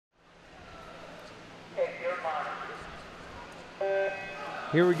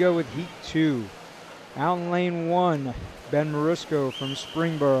Here we go with Heat 2. Out in lane 1, Ben Marusco from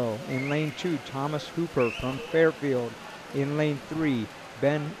Springboro. In lane 2, Thomas Hooper from Fairfield. In lane 3,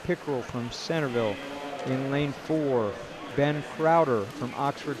 Ben Pickrell from Centerville. In lane 4, Ben Crowder from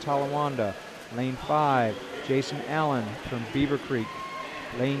Oxford Talawanda. Lane 5, Jason Allen from Beaver Creek.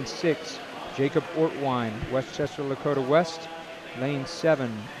 Lane 6, Jacob Ortwine, Westchester Lakota West. Lane 7,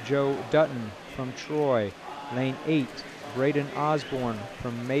 Joe Dutton from Troy. Lane 8, Braden Osborne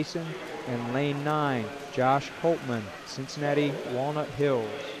from Mason. And lane 9, Josh Holtman, Cincinnati Walnut Hills.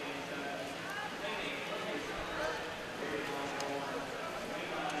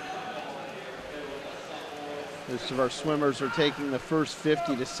 Most of our swimmers are taking the first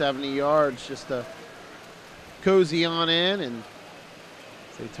 50 to 70 yards just to cozy on in, and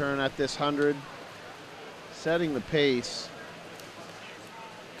they turn at this 100, setting the pace,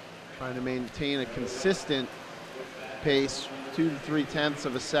 trying to maintain a consistent pace, 2 to 3/10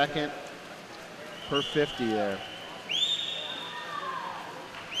 of a second per 50 there.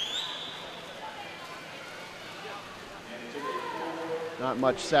 Not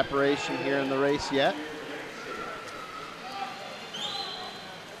much separation here in the race yet.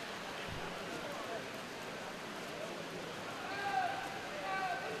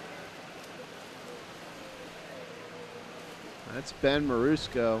 That's Ben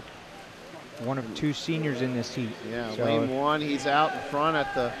Marusco. One of 2 seniors in this heat. Yeah, so lane 1, he's out in front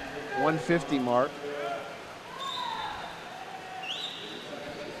at the 150 mark.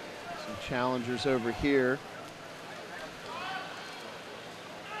 Some challengers over here.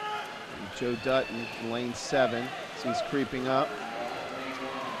 And Joe Dutton in lane 7, so he's creeping up.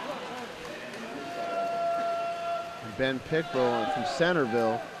 And Ben Pickrell from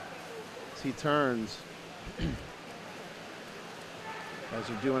Centerville as he turns. Guys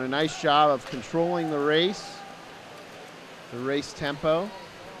are doing a nice job of controlling the race tempo.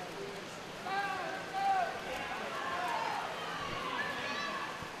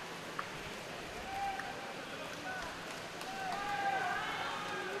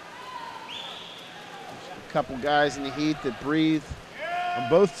 A couple guys in the heat that breathe on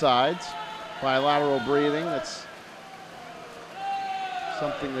both sides, bilateral breathing. That's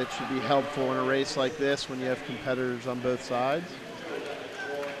something that should be helpful in a race like this when you have competitors on both sides.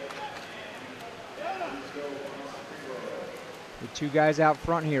 The 2 guys out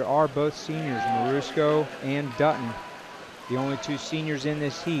front here are both seniors, Marusco and Dutton. The only 2 seniors in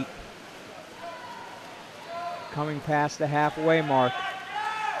this heat. Coming past the halfway mark.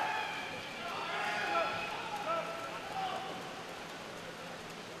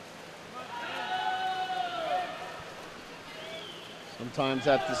 Sometimes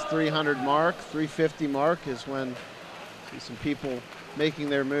at this 300 mark, 350 mark is when you see some people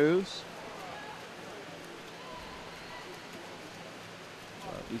making their moves.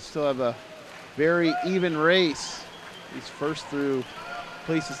 We still have a very even race. These first through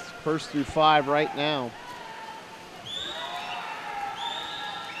 5 right now.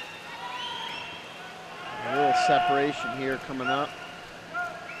 A little separation here coming up.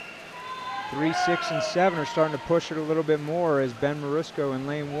 3, 6, and 7 are starting to push it a little bit more as Ben Marusco in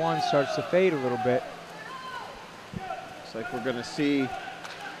lane 1 starts to fade a little bit. Looks like we're going to see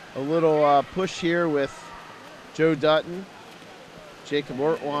a little push here with Joe Dutton, Jacob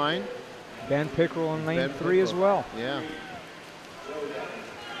Ortwine. Ben Pickrell in lane 3 as well. Yeah.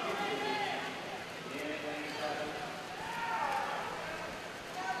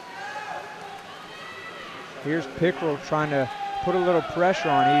 Here's Pickrell trying to put a little pressure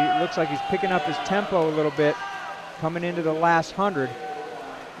on. He looks like he's picking up his tempo a little bit coming into the last 100.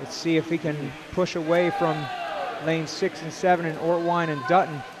 Let's see if he can push away from lane 6 and 7 and Ortwine and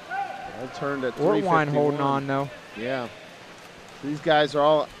Dutton. All turned at Ortwine holding on though. Yeah. These guys are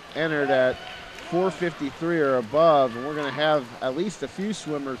all entered at 453 or above, and we're going to have at least a few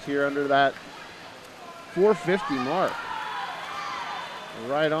swimmers here under that 450 mark.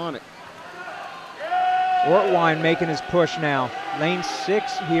 We're right on it. Ortwine making his push now. Lane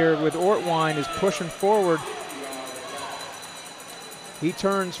 6 here with Ortwine is pushing forward. He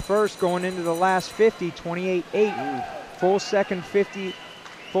turns first going into the last 50, 28.8. Full second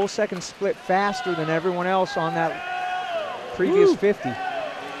split faster than everyone else on that previous 50.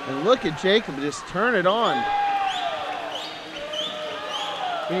 And look at Jacob just turn it on.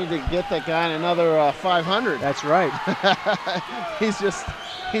 We need to get that guy in another 500. That's right. He's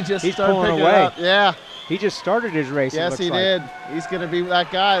started pulling away. It up. Yeah. He just started his race. Yes, he did. He's going to be that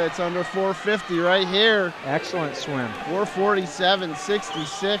guy that's under 450 right here. Excellent swim.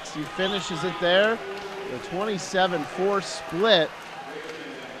 447.66. He finishes it there. The 27-4 split.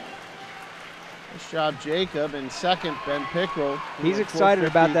 Nice job, Jacob. In second, Ben Pickrell. He's excited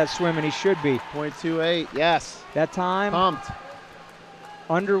about that swim, and he should be. 0.28, yes. That time, Pumped.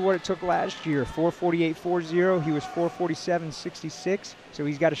 under what it took last year, 4:48.40. He was 4:47.66, so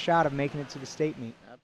he's got a shot of making it to the state meet.